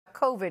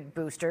COVID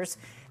boosters.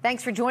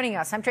 Thanks for joining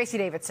us. I'm Tracy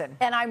Davidson.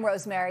 And I'm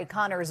Rosemary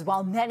Connors.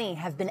 While many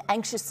have been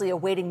anxiously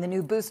awaiting the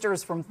new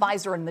boosters from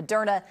Pfizer and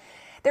Moderna,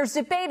 there's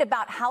debate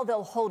about how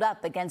they'll hold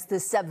up against the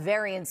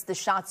subvariants the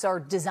shots are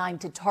designed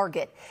to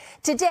target.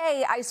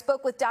 Today, I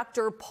spoke with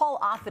Dr. Paul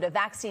Offit, a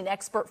vaccine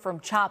expert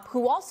from CHOP,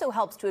 who also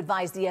helps to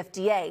advise the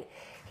FDA.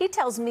 He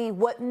tells me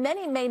what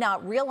many may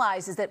not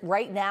realize is that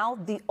right now,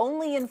 the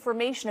only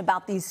information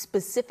about these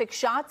specific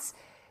shots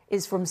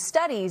is from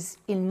studies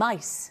in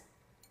mice.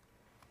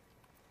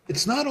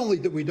 It's not only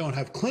that we don't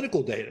have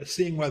clinical data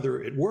seeing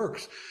whether it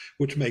works,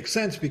 which makes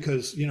sense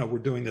because, we're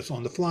doing this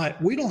on the fly.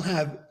 We don't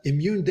have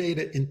immune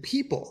data in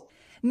people.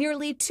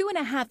 Nearly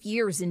 2.5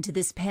 years into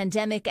this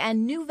pandemic,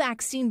 and new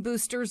vaccine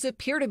boosters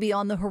appear to be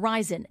on the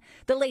horizon.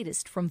 The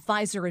latest from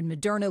Pfizer and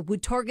Moderna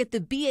would target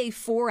the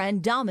BA4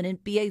 and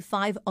dominant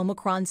BA5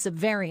 Omicron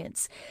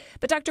subvariants.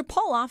 But Dr.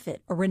 Paul Offit,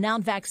 a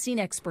renowned vaccine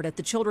expert at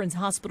the Children's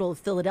Hospital of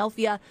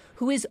Philadelphia,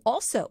 who is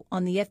also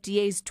on the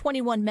FDA's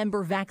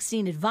 21-member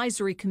Vaccine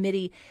Advisory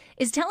Committee,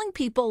 is telling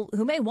people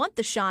who may want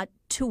the shot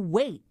to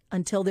wait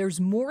until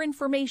there's more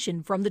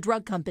information from the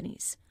drug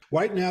companies.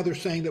 Right now, they're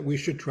saying that we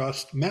should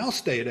trust mouse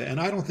data, and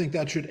I don't think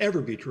that should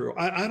ever be true.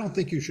 I don't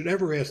think you should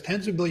ever ask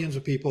tens of millions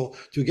of people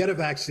to get a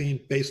vaccine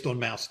based on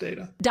mouse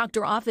data.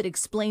 Dr. Offit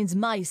explains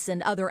mice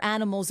and other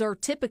animals are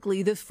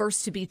typically the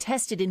first to be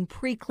tested in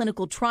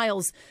preclinical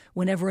trials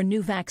whenever a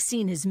new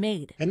vaccine is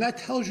made. And that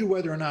tells you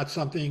whether or not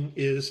something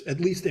is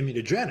at least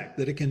immunogenic,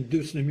 that it can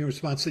induce an immune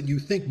response that you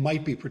think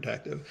might be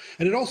protective.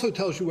 And it also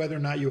tells you whether or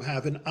not you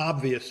have an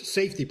obvious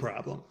safety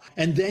problem.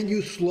 And then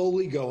you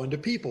slowly go into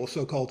people,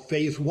 so-called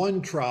phase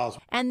 1 trials.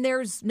 And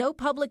there's no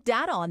public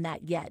data on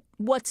that yet.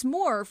 What's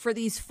more, for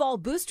these fall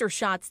booster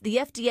shots, the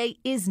FDA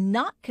is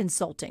not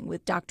consulting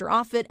with Dr.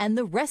 Offit and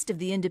the rest of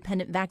the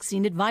Independent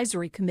Vaccine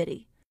Advisory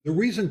Committee. The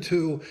reason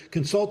to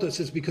consult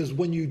us is because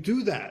when you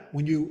do that,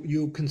 when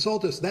you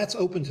consult us, that's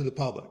open to the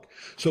public.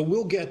 So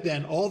we'll get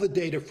then all the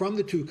data from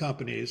the two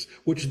companies,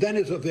 which then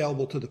is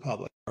available to the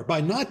public.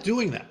 By not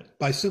doing that,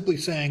 by simply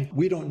saying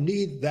we don't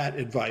need that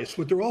advice,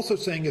 what they're also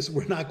saying is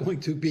we're not going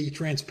to be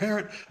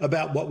transparent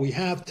about what we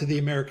have to the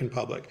American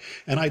public.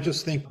 And I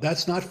just think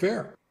that's not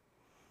fair.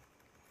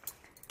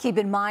 Keep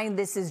in mind,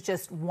 this is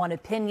just one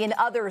opinion.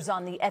 Others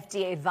on the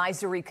FDA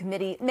Advisory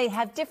Committee may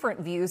have different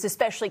views,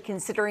 especially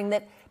considering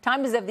that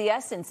time is of the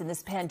essence in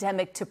this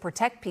pandemic to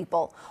protect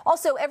people.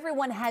 Also,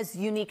 everyone has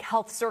unique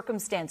health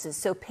circumstances,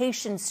 so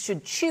patients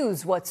should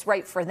choose what's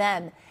right for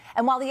them.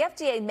 And while the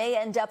FDA may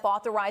end up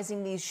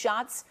authorizing these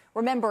shots,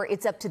 remember,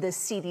 it's up to the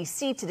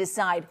CDC to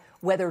decide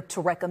whether to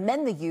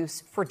recommend the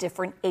use for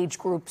different age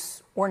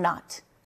groups or not.